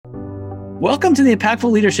Welcome to the Impactful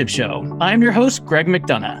Leadership Show. I'm your host, Greg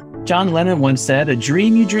McDonough. John Lennon once said, "A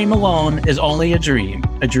dream you dream alone is only a dream.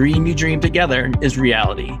 A dream you dream together is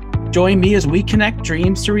reality." Join me as we connect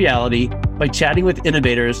dreams to reality by chatting with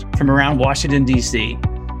innovators from around Washington, D.C.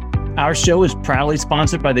 Our show is proudly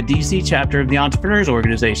sponsored by the D.C. chapter of the Entrepreneurs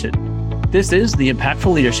Organization. This is the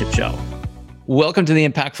Impactful Leadership Show. Welcome to the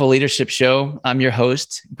Impactful Leadership Show. I'm your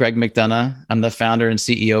host, Greg McDonough. I'm the founder and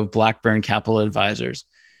CEO of Blackburn Capital Advisors.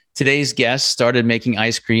 Today's guest started making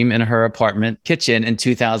ice cream in her apartment kitchen in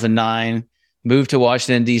 2009, moved to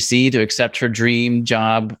Washington, D.C. to accept her dream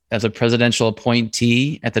job as a presidential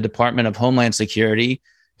appointee at the Department of Homeland Security.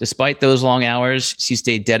 Despite those long hours, she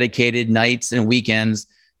stayed dedicated nights and weekends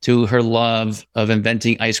to her love of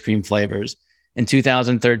inventing ice cream flavors. In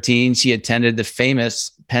 2013, she attended the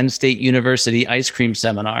famous Penn State University ice cream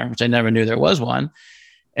seminar, which I never knew there was one,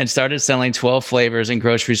 and started selling 12 flavors in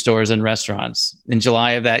grocery stores and restaurants. In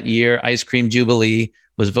July of that year, Ice Cream Jubilee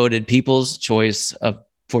was voted People's Choice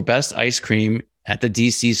for Best Ice Cream at the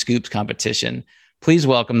DC Scoops competition. Please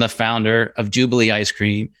welcome the founder of Jubilee Ice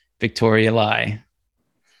Cream, Victoria Lai.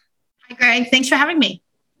 Hi, Greg. Thanks for having me.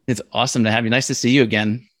 It's awesome to have you. Nice to see you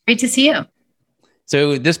again. Great to see you.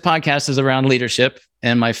 So this podcast is around leadership.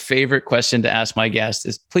 And my favorite question to ask my guests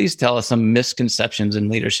is, please tell us some misconceptions in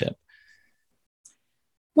leadership.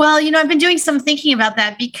 Well, I've been doing some thinking about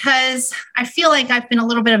that because I feel like I've been a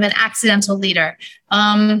little bit of an accidental leader.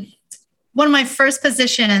 One of my first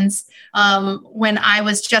positions when I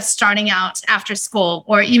was just starting out after school,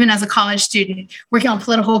 or even as a college student working on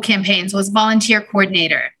political campaigns, was volunteer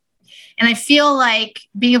coordinator. And I feel like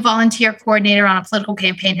being a volunteer coordinator on a political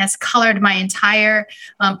campaign has colored my entire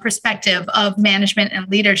perspective of management and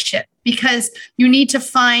leadership, because you need to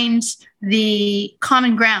find the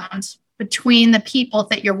common ground between the people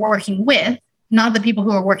that you're working with, not the people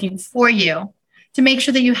who are working for you, to make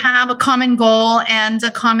sure that you have a common goal and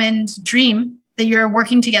a common dream that you're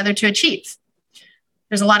working together to achieve.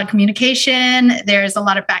 There's a lot of communication. There's a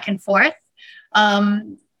lot of back and forth.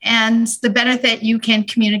 And the better that you can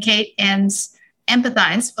communicate and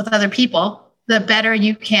empathize with other people, the better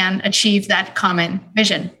you can achieve that common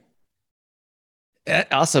vision.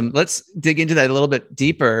 Awesome. Let's dig into that a little bit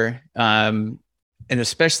deeper. And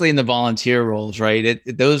especially in the volunteer roles, right?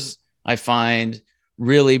 Those I find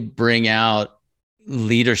really bring out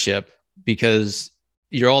leadership because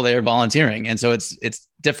you're all there volunteering. And so it's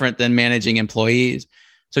different than managing employees.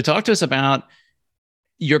 So talk to us about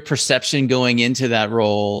your perception going into that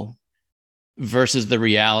role versus the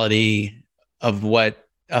reality of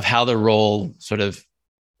how the role sort of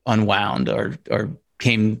unwound or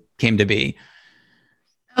came to be.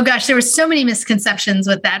 Oh gosh, there were so many misconceptions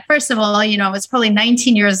with that. First of all, I was probably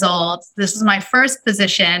 19 years old. This was my first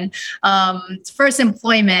position, first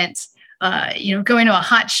employment, going to a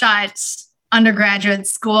hotshot undergraduate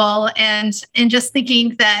school and just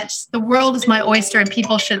thinking that the world is my oyster and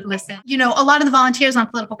people should listen. A lot of the volunteers on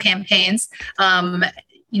political campaigns,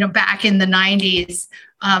 back in the 90s,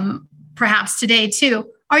 perhaps today too,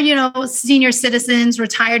 are, senior citizens,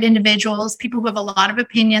 retired individuals, people who have a lot of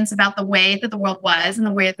opinions about the way that the world was and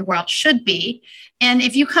the way that the world should be. And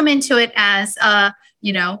if you come into it as,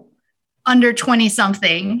 under 20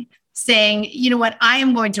 something saying, I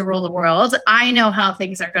am going to rule the world. I know how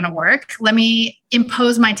things are going to work. Let me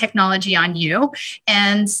impose my technology on you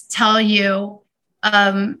and tell you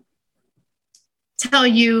the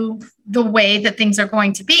way that things are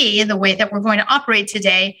going to be, the way that we're going to operate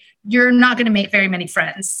today. You're not going to make very many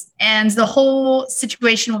friends. And the whole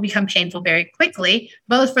situation will become painful very quickly,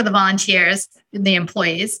 both for the volunteers, the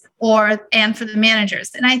employees, and for the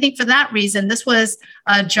managers. And I think for that reason, this was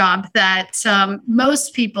a job that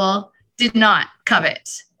most people did not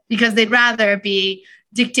covet, because they'd rather be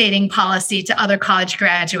dictating policy to other college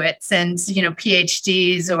graduates and,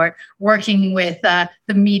 PhDs, or working with the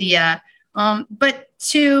media. But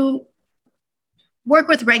to work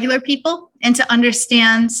with regular people and to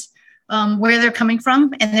understand where they're coming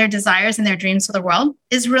from and their desires and their dreams for the world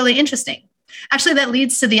is really interesting. Actually, that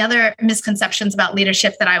leads to the other misconceptions about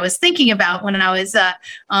leadership that I was thinking about when I was,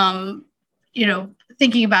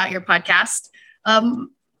 thinking about your podcast,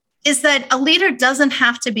 is that a leader doesn't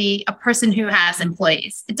have to be a person who has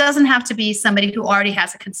employees. It doesn't have to be somebody who already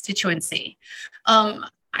has a constituency.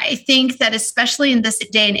 I think that especially in this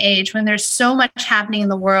day and age, when there's so much happening in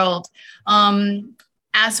the world,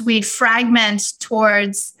 as we fragment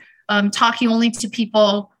towards talking only to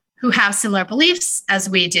people who have similar beliefs as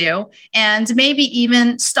we do, and maybe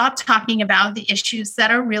even stop talking about the issues that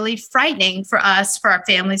are really frightening for us, for our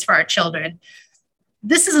families, for our children.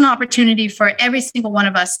 This is an opportunity for every single one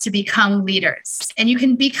of us to become leaders. And you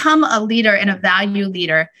can become a leader and a value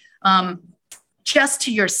leader just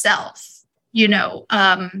to yourself,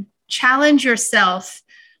 challenge yourself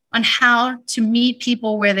on how to meet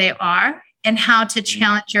people where they are and how to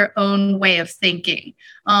challenge your own way of thinking.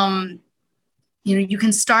 You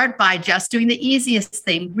can start by just doing the easiest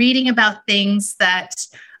thing, reading about things that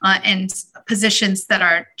and positions that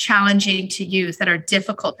are challenging to you, that are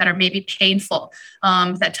difficult, that are maybe painful,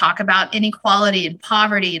 that talk about inequality and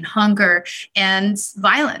poverty and hunger and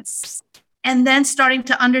violence. And then starting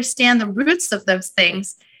to understand the roots of those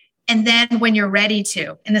things. And then when you're ready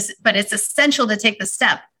to, but it's essential to take the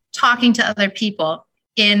step, talking to other people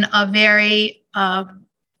in a very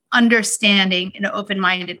understanding and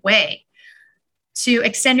open-minded way, to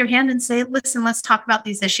extend your hand and say, listen, let's talk about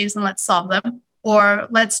these issues and let's solve them, or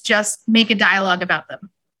let's just make a dialogue about them.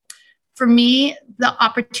 For me, the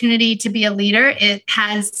opportunity to be a leader, it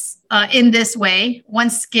has, in this way, one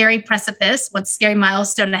scary precipice, one scary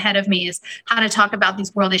milestone ahead of me is how to talk about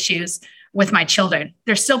these world issues with my children.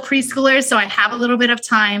 They're still preschoolers, so I have a little bit of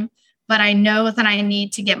time, but I know that I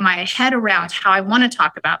need to get my head around how I want to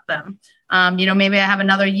talk about them. Maybe I have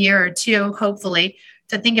another year or two, hopefully,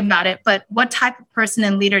 to think about it. But what type of person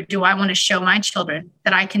and leader do I want to show my children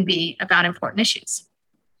that I can be about important issues?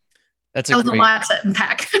 That was a lot to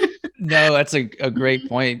unpack. No, that's a great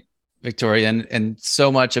point, Victoria. And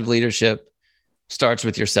so much of leadership starts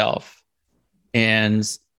with yourself and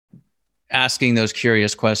asking those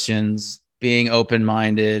curious questions, being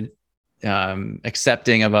open-minded,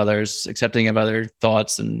 accepting of others, accepting of other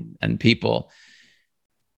thoughts and people.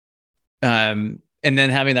 And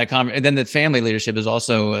then having that and then the family leadership is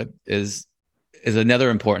also is another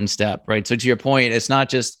important step, right? So to your point, it's not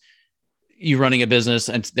just you running a business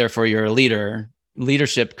and therefore you're a leader.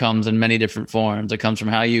 Leadership comes in many different forms. It comes from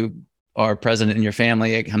how you are present in your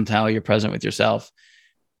family. It comes how you're present with yourself.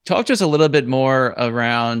 Talk to us a little bit more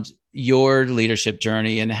around your leadership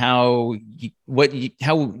journey and how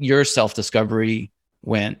your self-discovery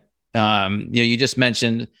went. You just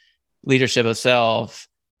mentioned leadership of self.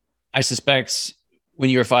 I suspect when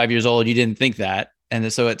you were 5 years old, you didn't think that.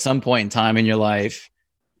 And so at some point in time in your life,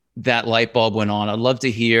 that light bulb went on. I'd love to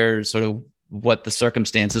hear sort of what the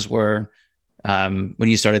circumstances were when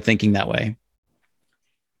you started thinking that way.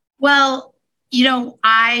 Well,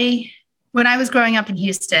 when I was growing up in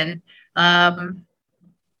Houston, one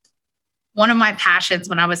of my passions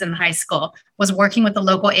when I was in high school was working with the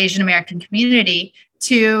local Asian American community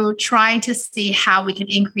to try to see how we could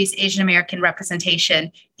increase Asian American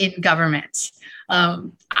representation in government.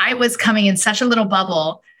 I was coming in such a little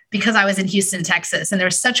bubble because I was in Houston, Texas, and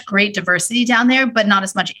there's such great diversity down there, but not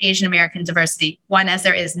as much Asian American diversity, one as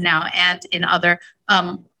there is now and in other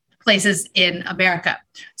places in America.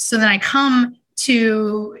 So then I come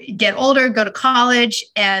to get older, go to college,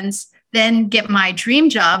 and then get my dream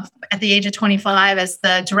job at the age of 25 as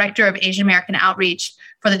the director of Asian American outreach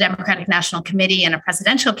for the Democratic National Committee in a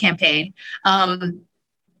presidential campaign.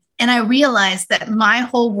 And I realized that my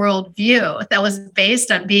whole worldview that was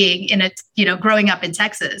based on being growing up in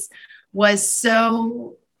Texas was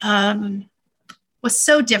so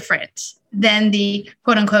different than the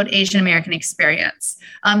quote unquote Asian American experience.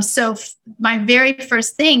 So my very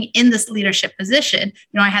first thing in this leadership position,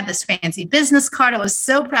 I had this fancy business card. I was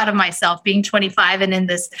so proud of myself being 25 and in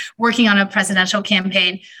this working on a presidential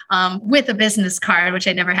campaign with a business card, which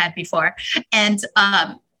I never had before. And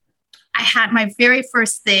I had my very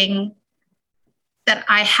first thing that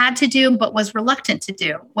I had to do, but was reluctant to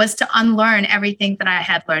do, was to unlearn everything that I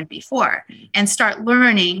had learned before and start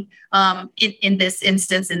learning in this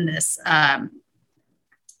instance, in this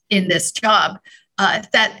job,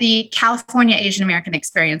 that the California Asian American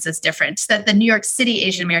experience is different, that the New York City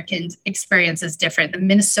Asian American experience is different, the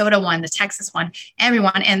Minnesota one, the Texas one,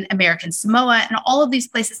 everyone, and American Samoa, and all of these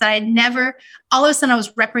places that I had never, all of a sudden I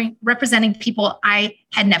was representing people I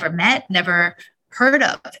had never met, never heard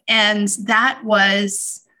of. And that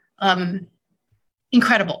was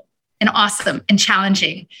incredible and awesome and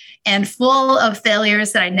challenging and full of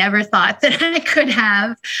failures that I never thought that I could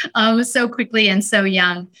have so quickly and so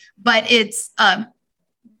young. But it's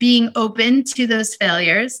being open to those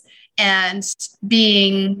failures and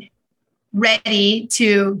being ready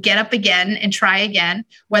to get up again and try again,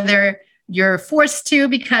 whether you're forced to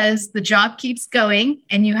because the job keeps going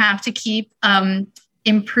and you have to keep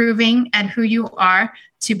improving at who you are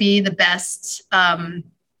to be the best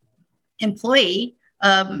employee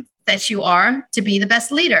that you are, to be the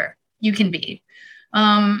best leader you can be.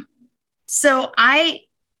 So I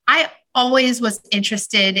always was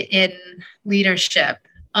interested in leadership,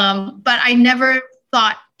 but I never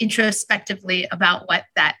thought introspectively about what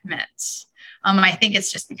that meant. I think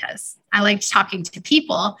it's just because I liked talking to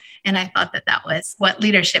people and I thought that was what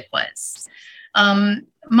leadership was.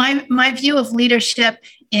 My view of leadership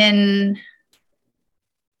in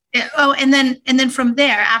and then from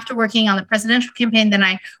there, after working on the presidential campaign, then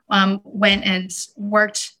I went and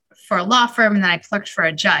worked for a law firm, and then I clerked for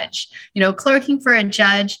a judge. Clerking for a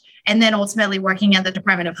judge, and then ultimately working at the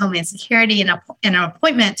Department of Homeland Security in an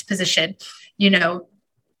appointment position.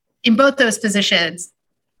 In both those positions,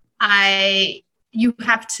 you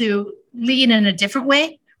have to lead in a different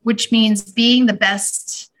way, which means being the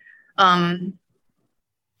best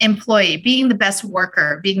employee, being the best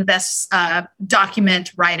worker, being the best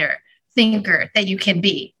document writer, thinker that you can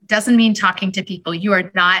be. Doesn't mean talking to people. You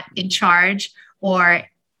are not in charge or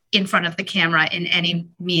in front of the camera in any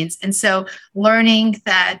means. And so learning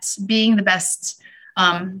that being the best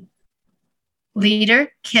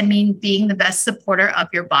leader can mean being the best supporter of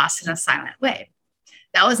your boss in a silent way.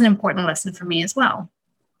 That was an important lesson for me as well.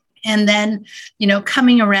 And then,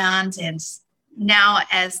 coming around and now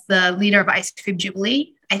as the leader of Ice Cream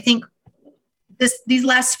Jubilee, I think these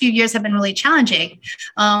last few years have been really challenging.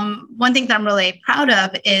 One thing that I'm really proud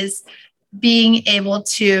of is being able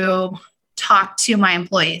to talk to my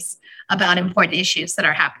employees about important issues that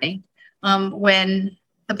are happening. When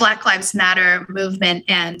the Black Lives Matter movement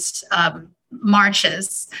and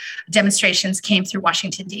demonstrations came through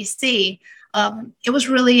Washington, D.C., it was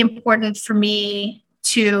really important for me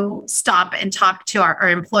to stop and talk to our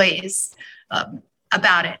employees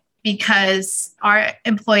about it, because our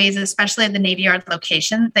employees, especially at the Navy Yard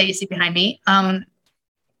location that you see behind me,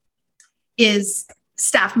 is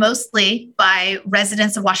staffed mostly by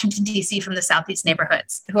residents of Washington, D.C. from the Southeast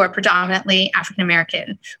neighborhoods who are predominantly African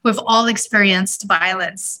American, who have all experienced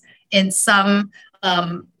violence in some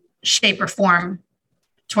shape or form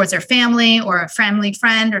towards their family or a family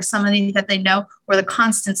friend or somebody that they know, or the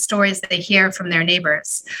constant stories that they hear from their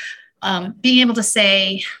neighbors. Being able to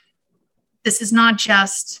say, this is not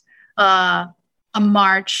just a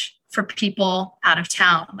march for people out of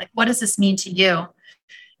town. Like, what does this mean to you?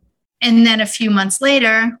 And then a few months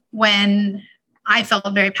later, when I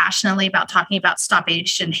felt very passionately about talking about Stop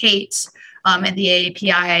Asian Hate and the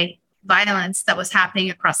AAPI violence that was happening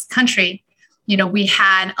across the country, we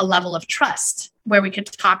had a level of trust where we could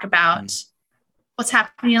talk about what's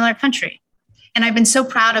happening in our country. And I've been so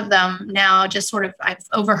proud of them now. I've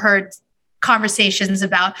overheard conversations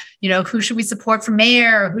about, who should we support for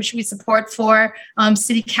mayor, or who should we support for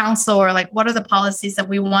city council, or like, what are the policies that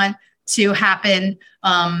we want to happen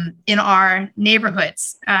in our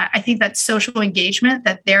neighborhoods. I think that social engagement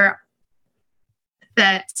that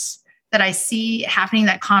I see happening,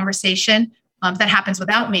 that conversation that happens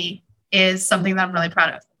without me, is something that I'm really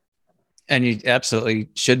proud of. And you absolutely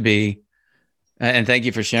should be. And thank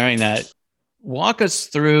you for sharing that. Walk us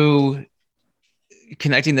through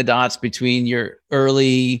connecting the dots between your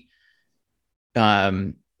early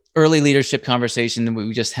leadership conversation that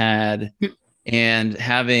we just had, and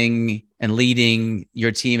having and leading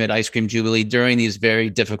your team at Ice Cream Jubilee during these very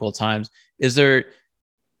difficult times. Is there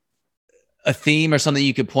a theme or something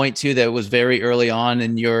you could point to that was very early on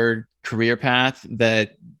in your career path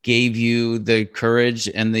that gave you the courage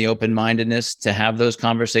and the open-mindedness to have those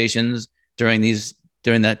conversations during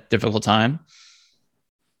that difficult time?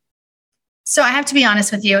 So I have to be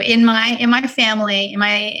honest with you. In my family, in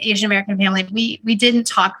my Asian American family, we didn't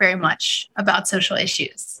talk very much about social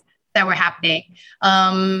issues that were happening.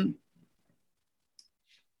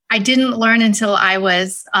 I didn't learn until I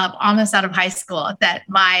was almost out of high school that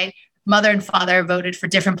my mother and father voted for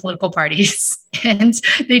different political parties, and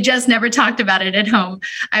they just never talked about it at home.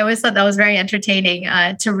 I always thought that was very entertaining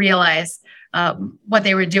to realize what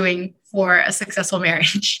they were doing for a successful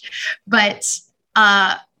marriage. But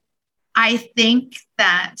I think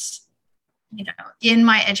that, in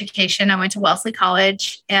my education, I went to Wellesley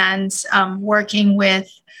College, and working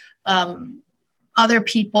with other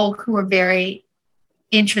people who were very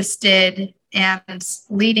interested and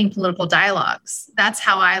leading political dialogues. That's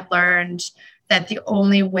how I learned that the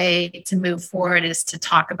only way to move forward is to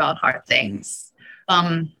talk about hard things.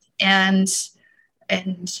 And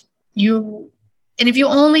if you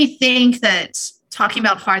only think that talking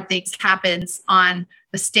about hard things happens on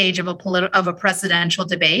the stage of a presidential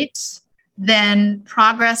debate, then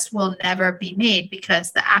progress will never be made,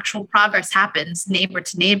 because the actual progress happens neighbor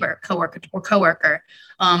to neighbor, coworker to coworker.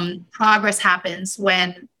 Progress happens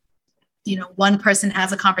when, one person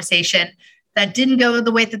has a conversation that didn't go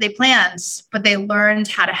the way that they planned, but they learned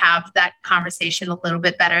how to have that conversation a little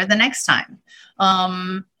bit better the next time.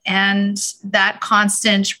 And that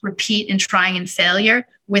constant repeat and trying and failure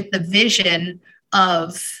with the vision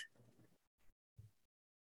of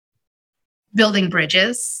building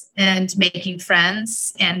bridges and making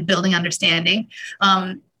friends and building understanding.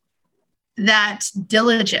 that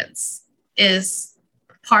diligence is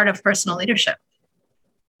part of personal leadership.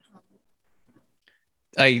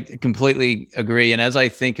 I completely agree. And as I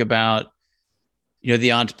think about,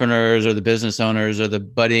 the entrepreneurs or the business owners or the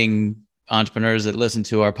budding entrepreneurs that listen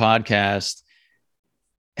to our podcast,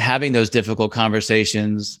 having those difficult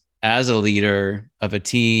conversations as a leader of a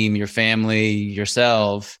team, your family,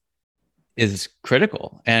 yourself, is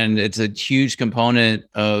critical. And it's a huge component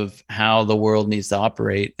of how the world needs to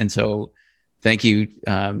operate. And so thank you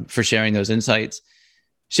for sharing those insights.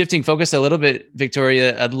 Shifting focus a little bit,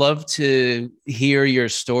 Victoria, I'd love to hear your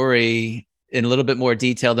story in a little bit more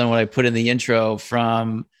detail than what I put in the intro,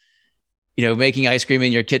 from, making ice cream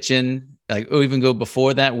in your kitchen, or even go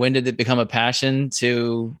before that. When did it become a passion,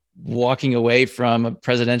 to walking away from a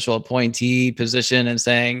presidential appointee position and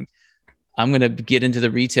saying, I'm going to get into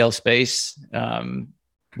the retail space?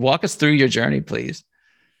 Walk us through your journey, please.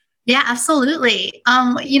 Yeah, absolutely.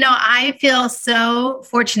 I feel so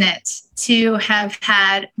fortunate to have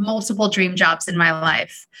had multiple dream jobs in my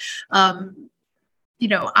life.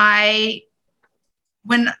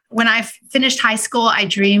 When I finished high school, I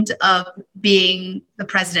dreamed of being the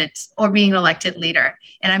president or being an elected leader.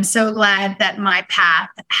 And I'm so glad that my path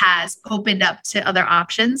has opened up to other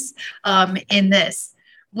options in this.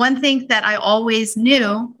 One thing that I always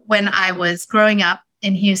knew when I was growing up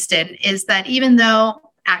in Houston is that even though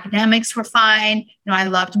academics were fine, I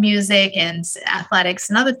loved music and athletics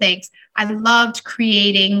and other things, I loved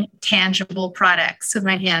creating tangible products with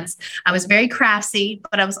my hands. I was very crafty,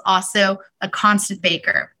 but I was also a constant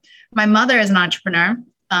baker. My mother is an entrepreneur.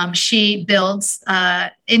 She builds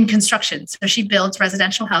in construction. So she builds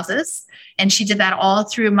residential houses, and she did that all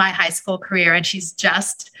through my high school career. And she's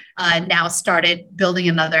just now started building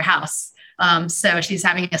another house. So she's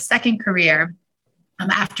having a second career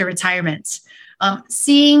after retirement.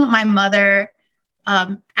 Seeing my mother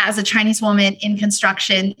as a Chinese woman in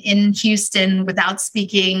construction in Houston without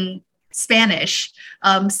speaking Spanish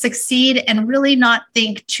succeed and really not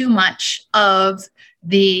think too much of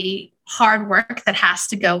the hard work that has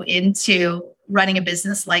to go into running a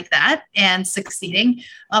business like that and succeeding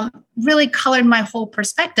really colored my whole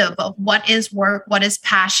perspective of what is work, what is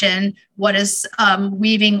passion, what is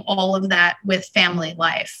weaving all of that with family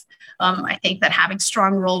life. I think that having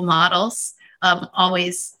strong role models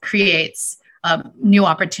always creates new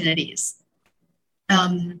opportunities.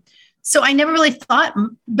 So I never really thought,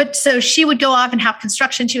 but so she would go off and have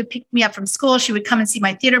construction. She would pick me up from school. She would come and see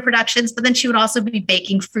my theater productions, but then she would also be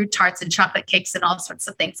baking fruit tarts and chocolate cakes and all sorts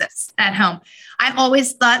of things at home. I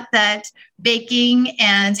always thought that baking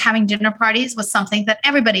and having dinner parties was something that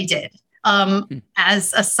everybody did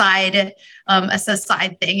as a side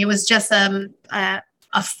thing. It was just a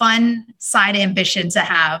fun side ambition to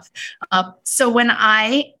have. So when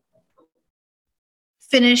I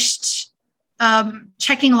finished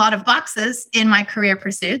checking a lot of boxes in my career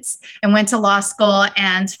pursuits and went to law school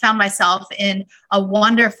and found myself in a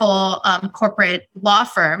wonderful corporate law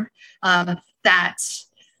firm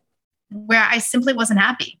where I simply wasn't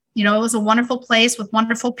happy. It was a wonderful place with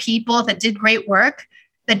wonderful people that did great work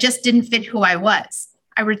that just didn't fit who I was.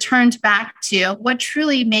 I returned back to what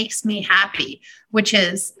truly makes me happy, which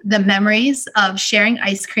is the memories of sharing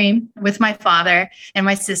ice cream with my father and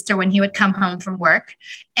my sister when he would come home from work,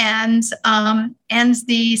 and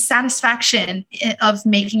the satisfaction of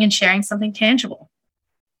making and sharing something tangible.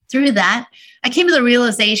 Through that, I came to the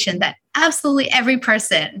realization that absolutely every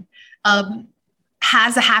person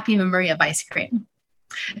has a happy memory of ice cream.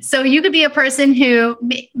 So you could be a person who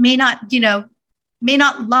may not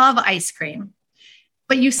love ice cream,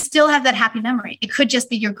 but you still have that happy memory. It could just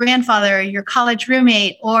be your grandfather, or your college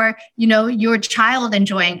roommate, or, your child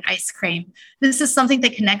enjoying ice cream. This is something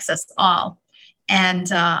that connects us all.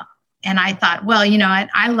 And I thought, well,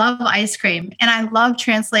 I love ice cream, and I love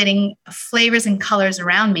translating flavors and colors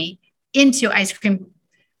around me into ice cream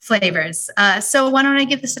flavors. So why don't I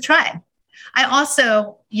give this a try? I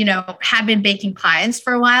also, had been baking pies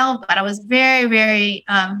for a while, but I was very, very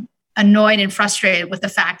annoyed and frustrated with the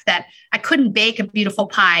fact that I couldn't bake a beautiful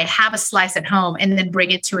pie, have a slice at home, and then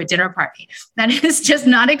bring it to a dinner party. That is just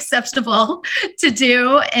not acceptable to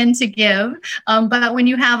do and to give. But when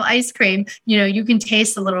you have ice cream, you can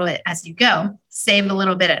taste a little bit as you go, save a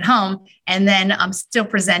little bit at home, and then still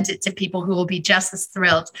present it to people who will be just as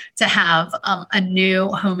thrilled to have a new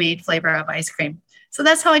homemade flavor of ice cream. So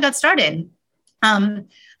that's how I got started.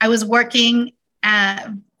 I was working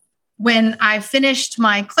when I finished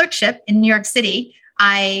my clerkship in New York City.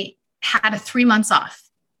 I had 3 months off,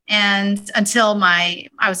 and until I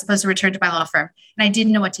was supposed to return to my law firm, and I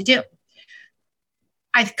didn't know what to do.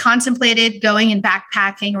 I contemplated going and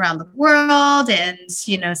backpacking around the world and,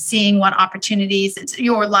 seeing what opportunities.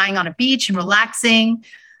 You're lying on a beach and relaxing.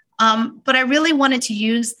 But I really wanted to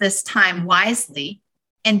use this time wisely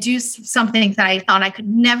and do something that I thought I could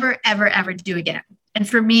never, ever, ever do again. And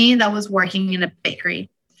for me, that was working in a bakery.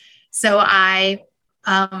 So I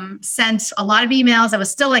sent a lot of emails. I was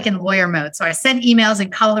still like in lawyer mode. So I sent emails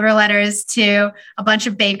and color letters to a bunch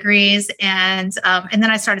of bakeries. And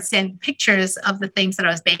then I started sending pictures of the things that I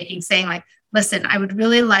was baking, saying like, listen, I would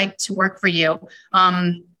really like to work for you.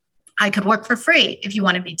 I could work for free if you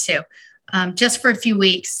wanted me to, just for a few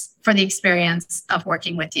weeks for the experience of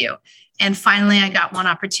working with you. And finally, I got one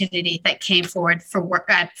opportunity that came forward for work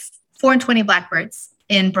at 4 and 20 Blackbirds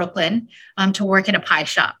in Brooklyn to work at a pie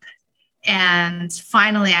shop. And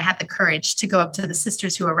finally, I had the courage to go up to the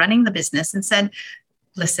sisters who were running the business and said,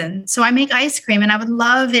 listen, so I make ice cream and I would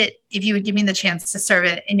love it if you would give me the chance to serve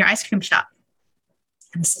it in your ice cream shop.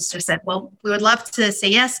 And the sister said, well, we would love to say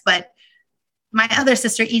yes, but my other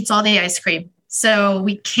sister eats all the ice cream. So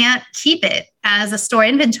we can't keep it as a store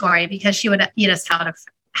inventory because she would eat us out of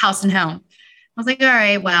house and home. I was like, all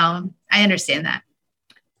right, well, I understand that.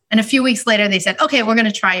 And a few weeks later, they said, okay, we're going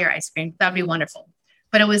to try your ice cream. That'd be wonderful.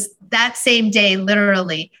 But it was that same day,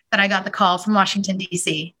 literally, that I got the call from Washington,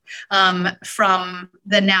 D.C., from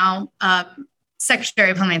the now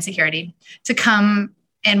Secretary of Homeland Security to come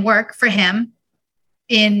and work for him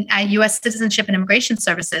in U.S. Citizenship and Immigration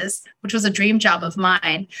Services, which was a dream job of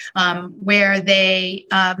mine, where they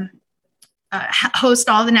host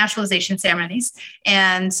all the naturalization ceremonies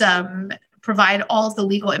and provide all of the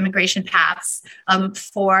legal immigration paths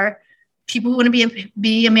for people who want to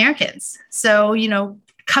be Americans. So,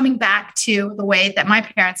 coming back to the way that my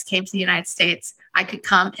parents came to the United States, I could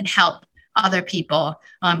come and help other people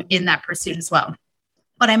in that pursuit as well.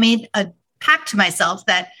 But I made a pact to myself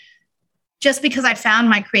that just because I found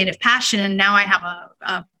my creative passion and now I have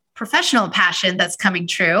a professional passion that's coming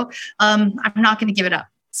true, I'm not going to give it up.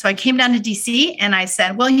 So I came down to DC and I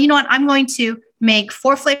said, well, you know what? I'm going to make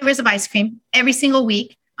 4 flavors of ice cream every single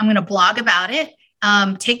week. I'm going to blog about it,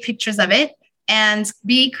 take pictures of it, and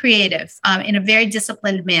be creative in a very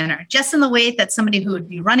disciplined manner, just in the way that somebody who would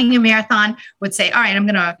be running a marathon would say, all right, I'm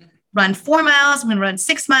going to run 4 miles, I'm going to run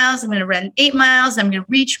 6 miles, I'm going to run 8 miles, I'm going to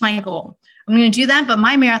reach my goal. I'm going to do that, but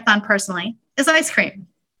my marathon personally is ice cream.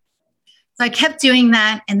 So I kept doing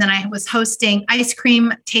that, and then I was hosting ice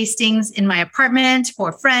cream tastings in my apartment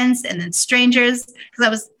for friends and then strangers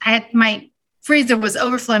because my freezer was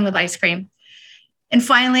overflowing with ice cream. And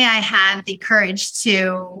finally, I had the courage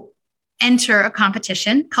to enter a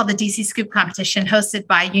competition called the DC Scoop Competition, hosted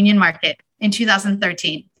by Union Market in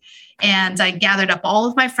 2013. And I gathered up all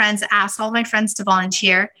of my friends, asked all of my friends to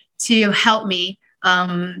volunteer to help me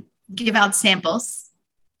give out samples.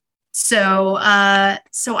 So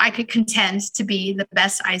I could contend to be the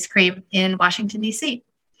best ice cream in Washington, D.C.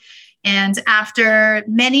 And after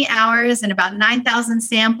many hours and about 9,000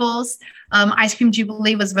 samples, Ice Cream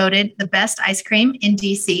Jubilee was voted the best ice cream in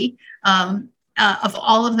D.C. Of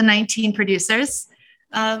all of the 19 producers.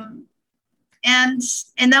 And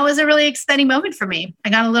that was a really exciting moment for me. I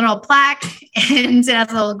got a little plaque and it has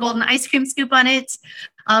a little golden ice cream scoop on it.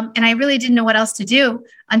 And I really didn't know what else to do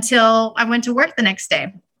until I went to work the next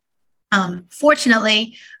day.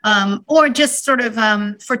 Fortunately, or just sort of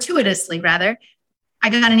fortuitously rather, I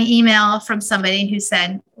got an email from somebody who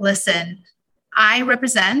said, listen, I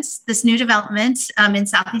represent this new development in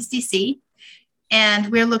Southeast DC,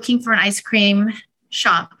 and we're looking for an ice cream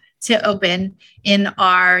shop to open in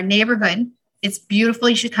our neighborhood. It's beautiful.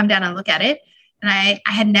 You should come down and look at it. And I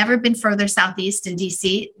had never been further southeast in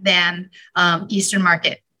DC than Eastern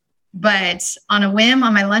Market. But on a whim,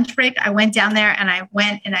 on my lunch break, I went down there and I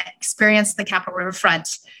went and I experienced the Capitol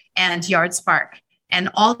Riverfront and Yards Park and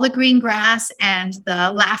all the green grass and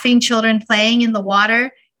the laughing children playing in the water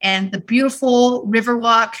and the beautiful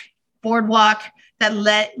Riverwalk, boardwalk that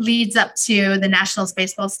leads up to the Nationals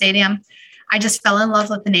baseball stadium. I just fell in love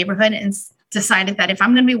with the neighborhood and decided that if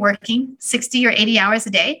I'm going to be working 60 or 80 hours a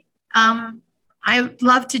day, I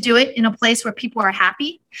love to do it in a place where people are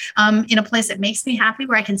happy, in a place that makes me happy,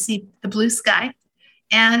 where I can see the blue sky.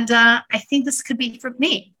 And I think this could be for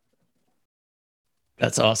me.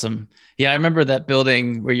 That's awesome. Yeah, I remember that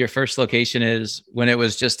building where your first location is when it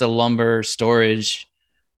was just a lumber storage,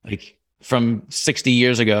 like from 60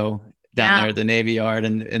 years ago down there at the Navy Yard.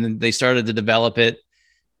 And they started to develop it.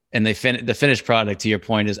 And the finished product, to your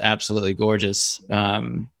point, is absolutely gorgeous.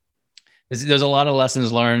 There's a lot of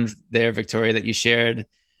lessons learned there, Victoria, that you shared.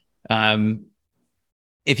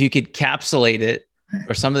 If you could capsulate it,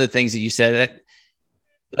 or some of the things that you said,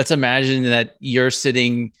 let's imagine that you're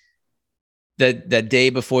sitting that day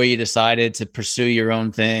before you decided to pursue your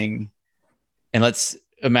own thing, and let's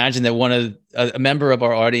imagine that a member of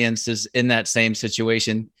our audience is in that same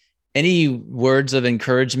situation, any words of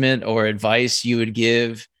encouragement or advice you would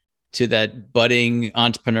give to that budding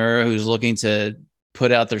entrepreneur who's looking to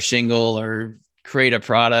put out their shingle or create a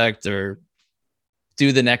product or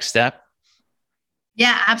do the next step?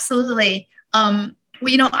 Yeah, absolutely.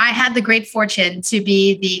 I had the great fortune to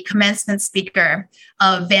be the commencement speaker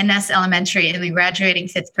of Van Ness Elementary in the graduating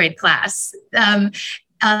 5th grade class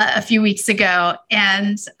a few weeks ago.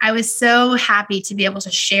 And I was so happy to be able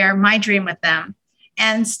to share my dream with them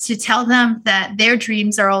and to tell them that their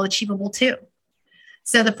dreams are all achievable too.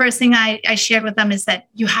 So the first thing I shared with them is that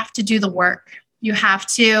you have to do the work. You have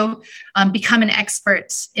to become an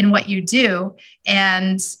expert in what you do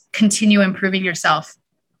and continue improving yourself.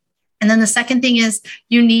 And then the second thing is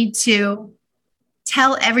you need to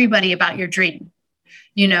tell everybody about your dream.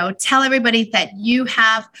 Tell everybody that you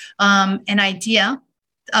have an idea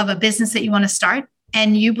of a business that you want to start,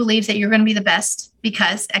 and you believe that you're going to be the best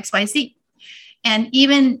because X, Y, Z. And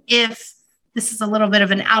even if this is a little bit of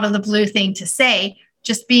an out of the blue thing to say,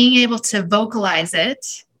 just being able to vocalize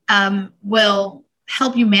it will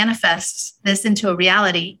help you manifest this into a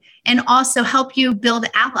reality and also help you build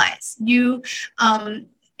allies.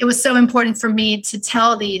 It was so important for me to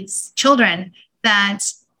tell these children that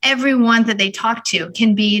everyone that they talk to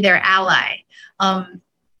can be their ally.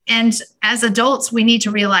 And as adults, we need to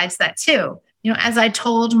realize that too. As I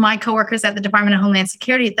told my coworkers at the Department of Homeland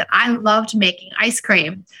Security that I loved making ice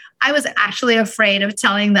cream, I was actually afraid of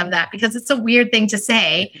telling them that because it's a weird thing to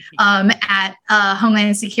say at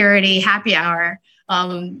Homeland Security happy hour.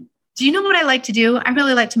 Do you know what I like to do? I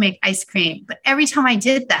really like to make ice cream. But every time I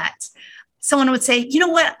did that, someone would say, you know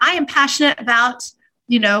what? I am passionate about,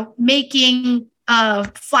 making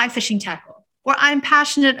fly fishing tackle, or I'm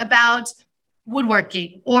passionate about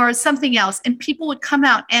woodworking or something else. And people would come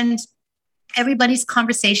out and everybody's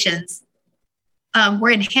conversations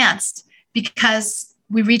were enhanced because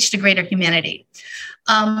we reached a greater humanity.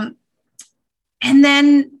 And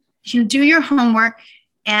then do your homework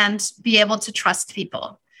and be able to trust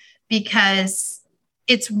people, because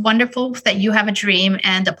it's wonderful that you have a dream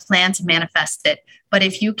and a plan to manifest it. But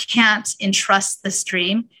if you can't entrust this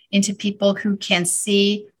dream into people who can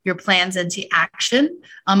see your plans into action,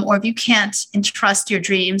 or if you can't entrust your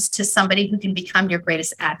dreams to somebody who can become your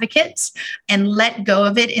greatest advocate and let go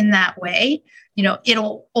of it in that way,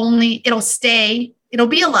 it'll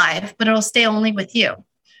be alive, but it'll stay only with you.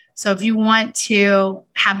 So if you want to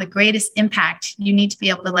have the greatest impact, you need to be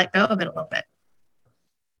able to let go of it a little bit.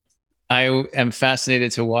 I am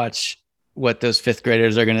fascinated to watch what those 5th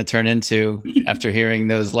graders are going to turn into after hearing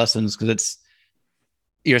those lessons, because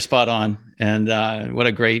you're spot on. And what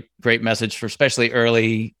a great message for especially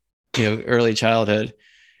early childhood.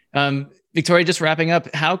 Victoria, just wrapping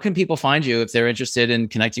up, how can people find you if they're interested in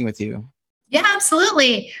connecting with you? Yeah,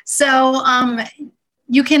 absolutely. So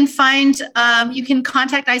you can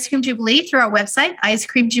contact Ice Cream Jubilee through our website,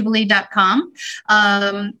 icecreamjubilee.com.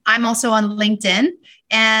 I'm also on LinkedIn,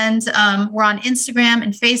 and we're on Instagram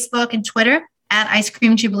and Facebook and Twitter at Ice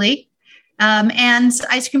Cream Jubilee. And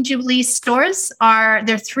Ice Cream Jubilee stores there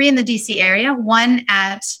are 3 in the DC area, one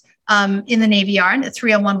at in the Navy Yard at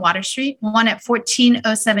 301 Water Street, one at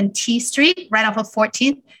 1407 T Street, right off of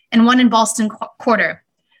 14th, and one in Ballston Quarter.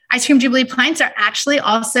 Ice Cream Jubilee pints are actually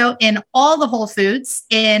also in all the Whole Foods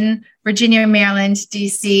in Virginia, Maryland,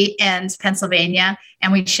 DC, and Pennsylvania,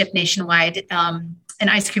 and we ship nationwide. And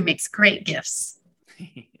ice cream makes great gifts.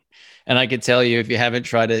 And I can tell you, if you haven't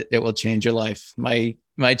tried it, it will change your life. My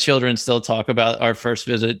children still talk about our first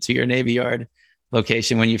visit to your Navy Yard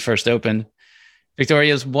location when you first opened.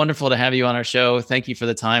 Victoria, it's wonderful to have you on our show. Thank you for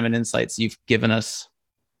the time and insights you've given us.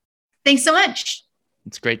 Thanks so much.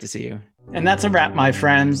 It's great to see you. And that's a wrap, my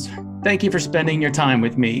friends. Thank you for spending your time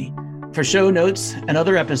with me. For show notes and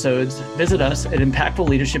other episodes, visit us at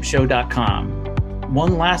impactfulleadershipshow.com.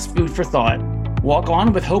 One last food for thought. Walk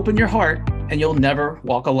on with hope in your heart, and you'll never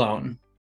walk alone.